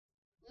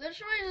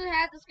literally just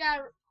had this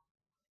guy.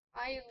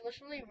 I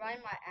literally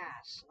ran my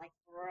ass. Like,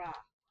 bruh.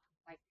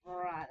 Like,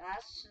 bruh.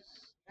 That's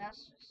just, no.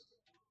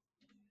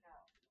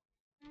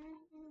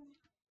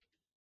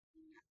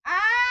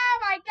 Oh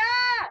my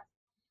god!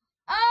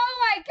 Oh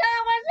my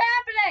god, what's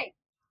happening?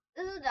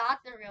 This is not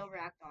the real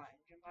Ragdoll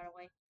engine, by the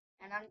way.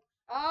 And I'm,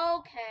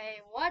 okay,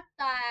 what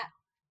the,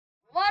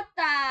 what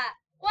the,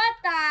 what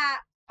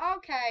the,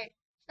 okay.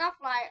 Stuff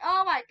like,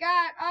 oh my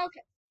god,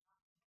 okay.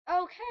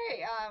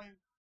 Okay,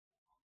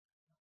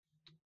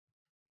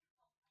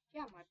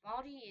 yeah, my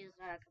body is,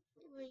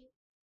 completely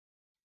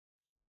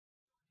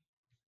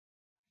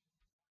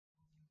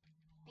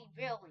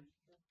derailing.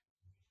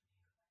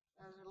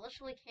 I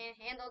literally can't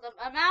handle the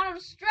amount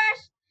of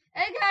stress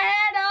it can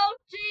handle.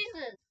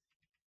 Jesus.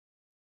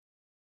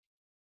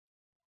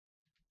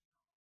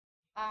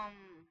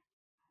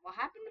 What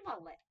happened to my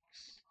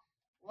legs?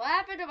 What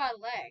happened to my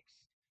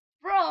legs?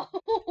 Bro,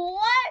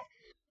 what?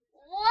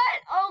 What?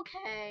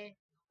 Okay.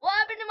 What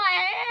happened to my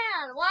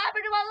hand? What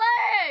happened to my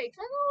legs?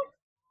 I don't.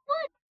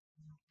 What?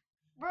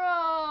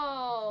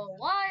 Bro,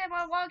 why am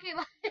I walking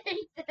like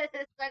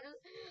this? I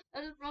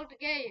just broke the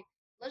game.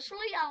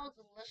 Literally, I was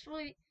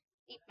literally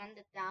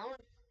bended down,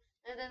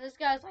 and then this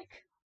guy's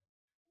like,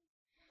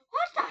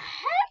 "What the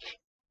heck?"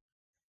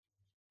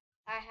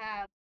 I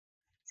have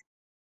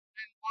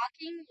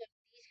walking with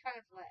these kind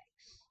of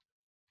legs.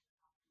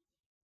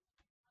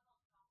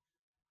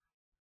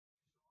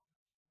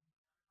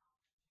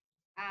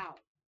 Ow.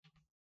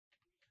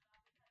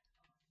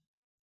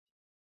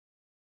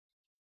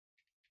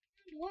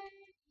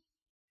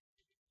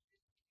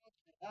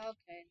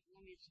 Okay,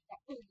 let me stop.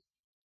 Okay,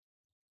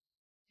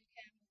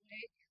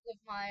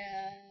 with my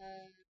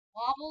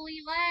wobbly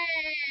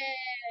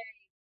leg.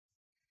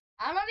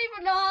 I don't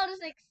even know how this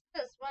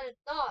exists, but it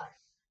does.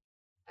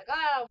 I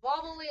got a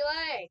wobbly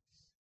legs.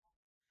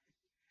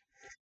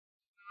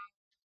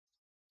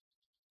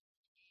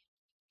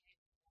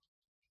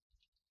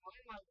 Why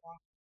am I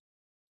walking?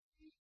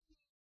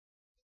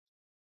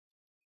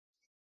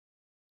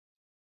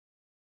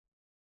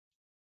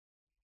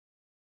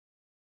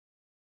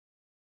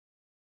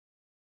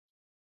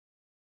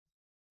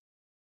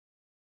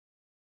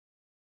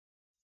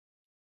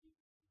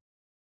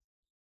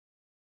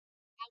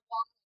 I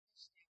walk up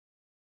the stairs.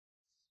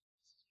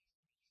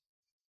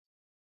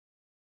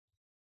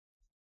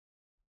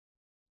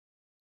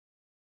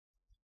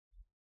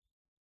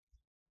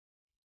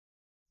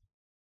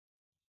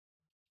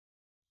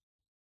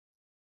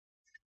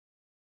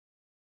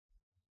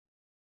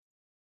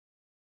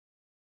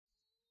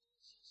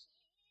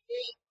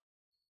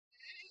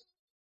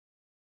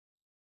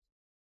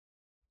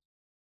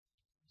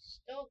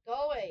 Still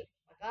going.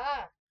 My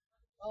God.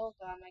 Oh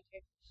God, my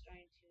character's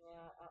trying to.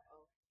 Uh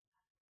oh.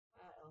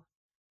 Uh oh.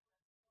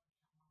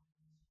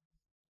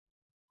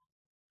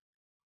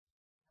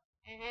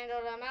 And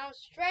handle the amount of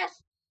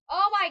stress.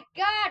 Oh my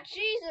God,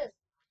 Jesus.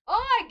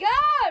 Oh my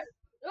God.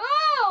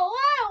 Whoa,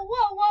 whoa,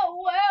 whoa, whoa,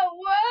 whoa,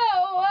 whoa,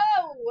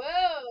 whoa,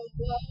 whoa,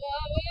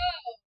 whoa,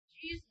 whoa,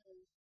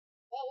 Jesus.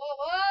 Whoa, whoa,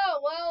 whoa,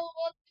 whoa,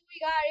 what do we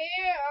got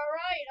here?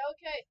 Alright,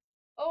 okay.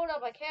 Hold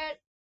up, I can't.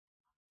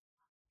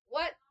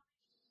 What?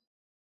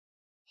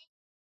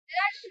 Did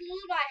I just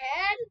lose my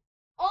head?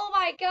 Oh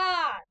my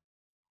God.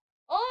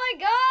 Oh my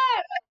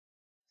God.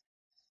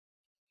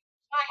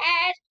 My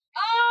head.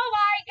 Oh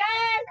my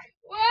God.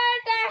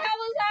 What the hell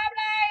is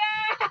happening?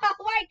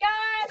 Oh my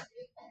God.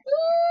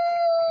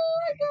 Oh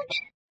my God.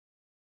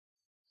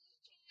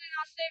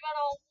 I'll save it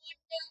all.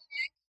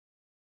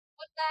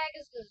 What the heck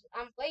is this?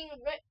 I'm playing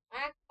rip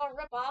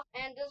off,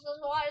 and this is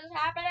what is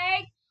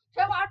happening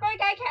to my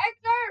freaking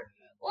character.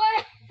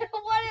 What?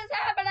 What is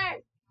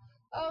happening?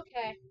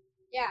 Okay.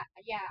 Yeah,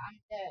 yeah, I'm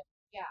dead.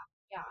 Yeah,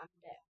 yeah, I'm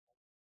dead.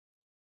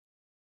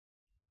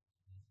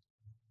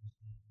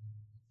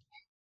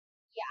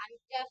 Yeah, I'm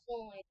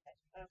definitely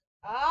dead.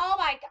 Oh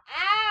my god!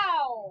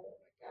 Ow!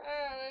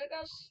 I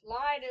got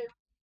slided.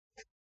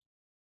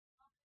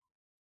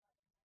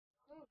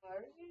 Oh,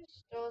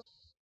 everything's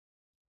just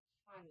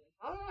funny.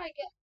 How do I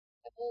get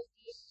all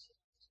these?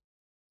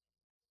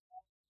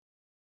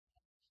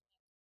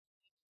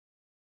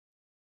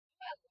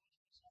 I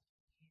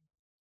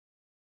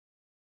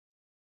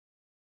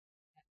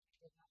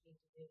did not mean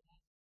to do that.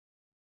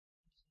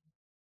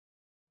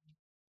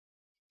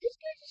 This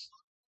guy just.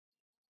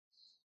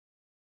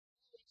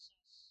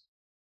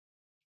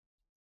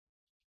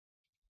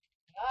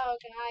 Oh,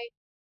 can I?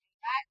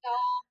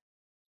 Ragdoll.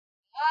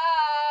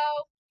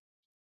 Oh!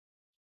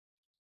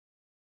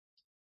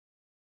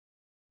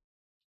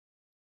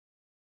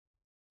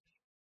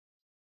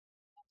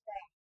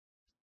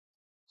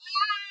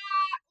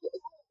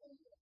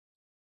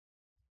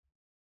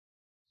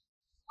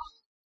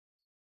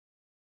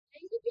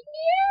 I'm looking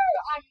here!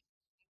 I'm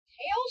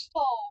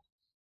Tailstorm!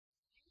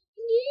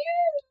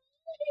 Here!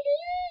 What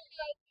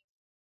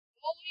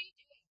are you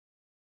doing?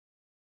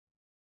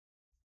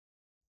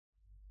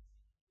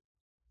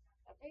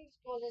 I think this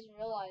girl doesn't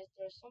realize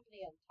there's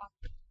somebody on top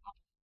of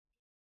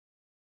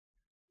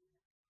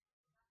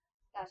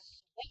that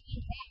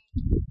swinging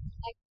man.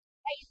 Like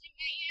crazy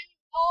man.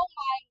 Oh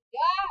my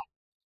god!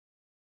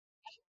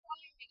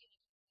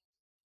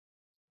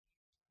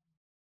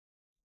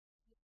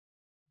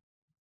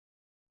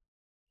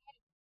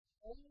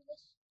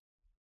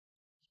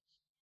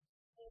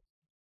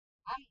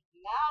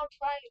 now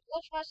trying to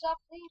glitch myself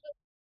through the.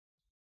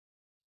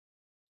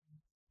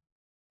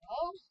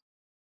 Oh,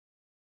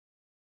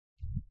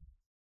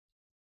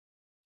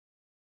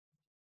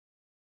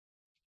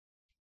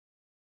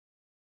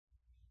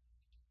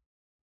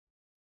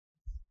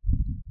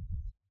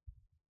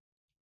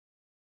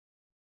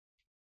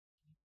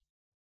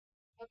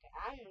 okay,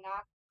 I'm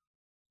not.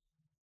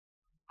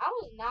 I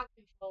was not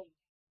controlling.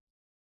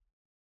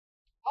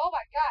 Oh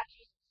my god,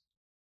 Jesus.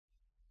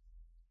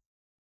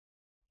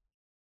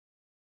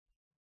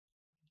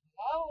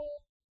 Oh,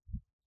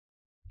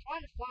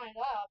 trying to find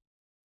up.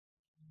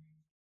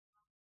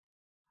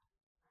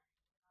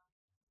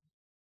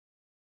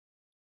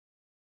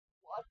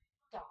 What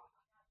the?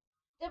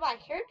 Did my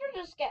character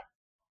just get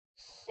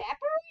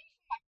separated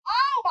from my.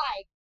 Oh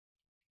my.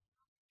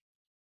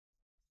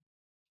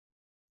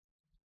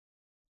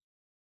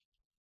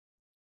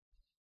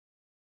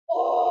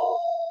 Oh,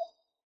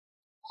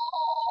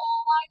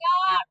 oh my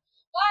god.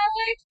 My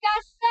legs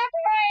got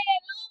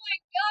separated. Oh my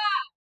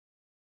god.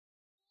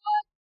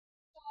 What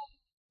the?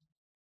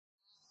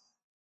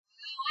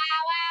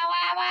 Wow, wow,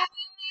 wow, wow, wow,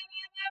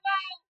 wow,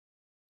 wow.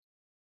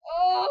 Oh.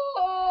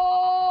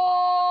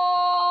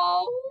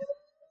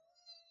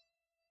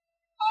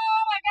 Oh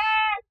my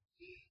god.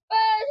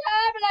 What is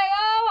happening?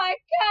 Oh my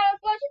god.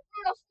 I'm pushing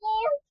through the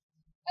floor.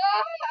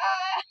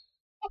 Ah.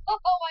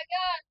 Oh my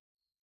god.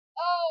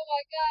 Oh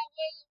my god.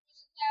 What is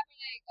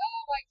happening?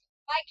 Oh my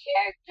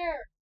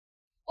character.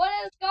 What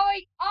is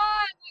going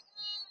on? My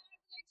god.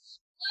 I'm gonna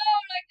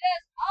explode like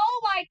this. Oh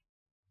my.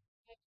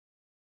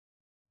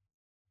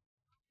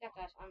 Yeah,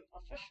 guys. I'm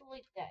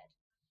officially dead.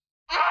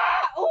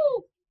 Ah!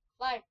 Ooh!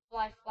 Fly,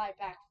 fly, fly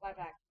back, fly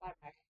back, fly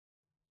back.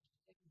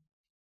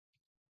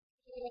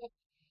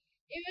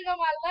 Even though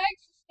my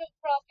legs are still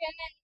broken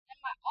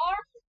and my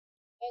arm,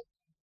 but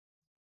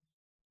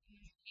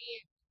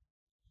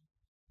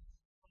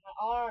my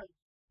arm,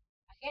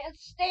 I can't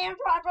stand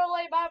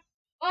properly. My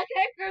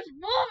character's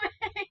moving.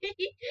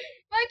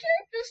 My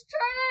character's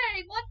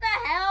turning. What the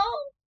hell?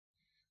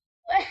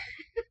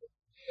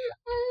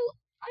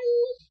 I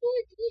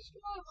literally glitched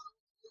my arm.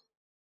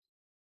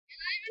 Can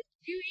I even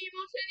do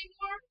emotes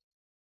anymore?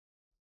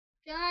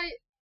 Can I?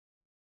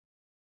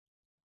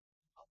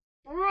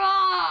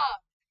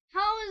 Bruh!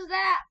 How is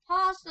that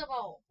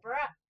possible?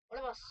 Bruh. What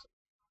about?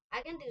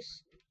 I can do.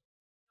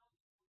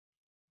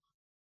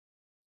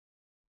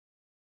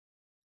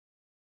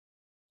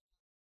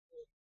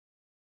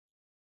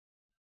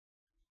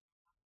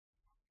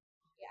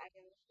 Yeah, I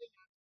can.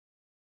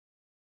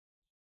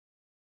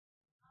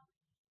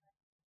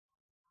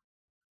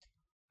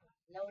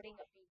 Loading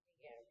up in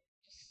the air.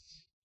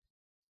 Just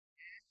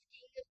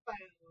asking the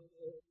phone.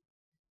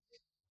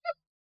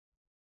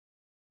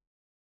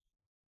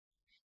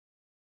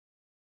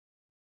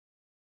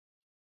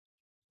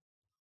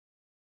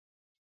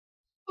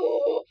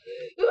 Oh,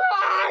 oh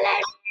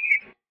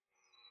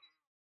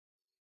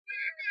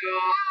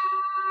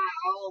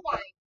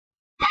my.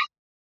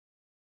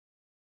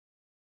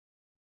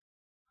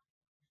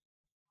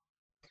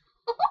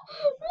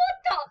 What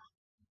the?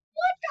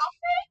 What the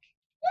frick?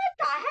 What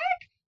the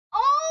heck?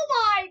 Oh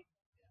my.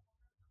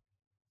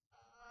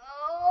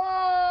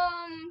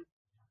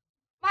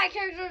 My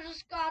character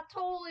just got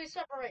totally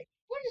separated.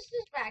 What is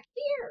this back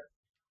here?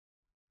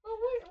 Well,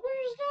 where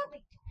is that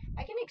lead?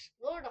 I can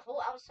explore the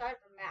whole outside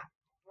of the map.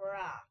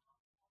 Bruh.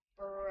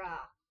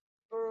 Bruh.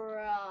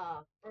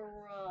 Bruh.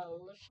 Bruh.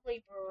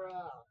 Literally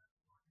bruh.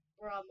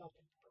 Bruh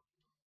moment.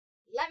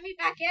 Let me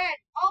back in.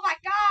 Oh my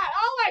god.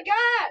 Oh my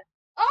god.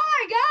 Oh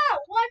my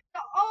god. What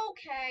the?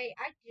 Okay.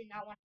 I do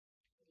not want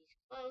these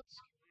clothes.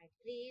 Can I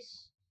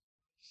please?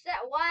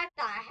 Set what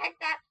the heck?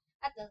 That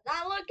does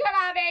not look good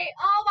on me.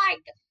 Oh my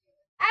god.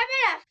 I'm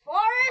in a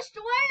forest.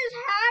 What is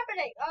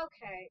happening?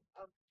 Okay.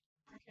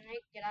 Can I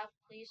get out,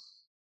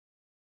 please?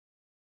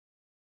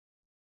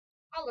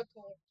 I look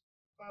horrible.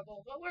 But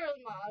where is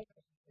my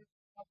other, the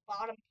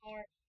bottom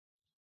part?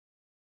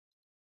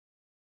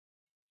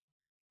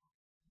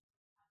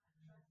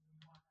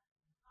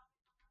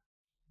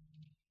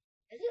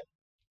 Is it?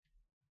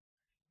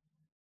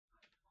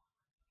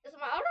 Is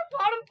my other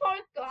bottom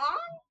part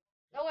gone?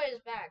 No, wait,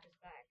 it's back. It's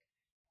back.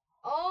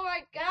 Oh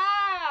my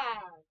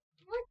god!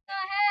 What the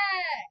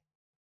heck?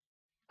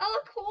 I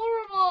look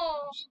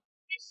horrible!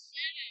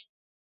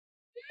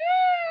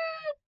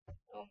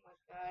 Oh my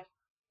god.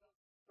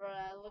 Bro,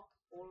 I look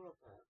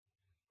horrible.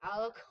 I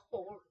look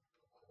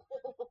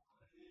horrible.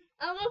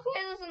 I'm gonna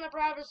play this in a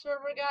private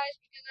server, guys,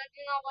 because I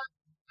do not want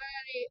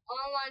any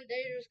online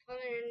daters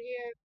coming in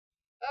here.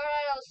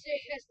 Alright, I'll see you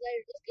guys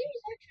later. This game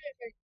is actually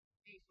very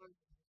fun.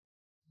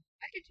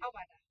 I can tell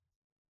by that.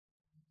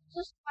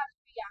 Just must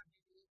be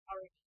active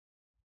already.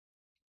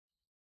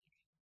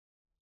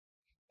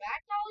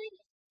 Ragdolling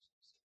is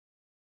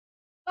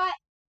but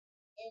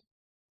if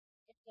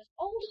there's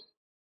only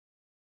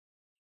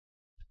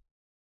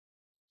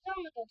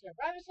someone go to a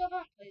private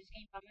server and play this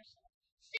game by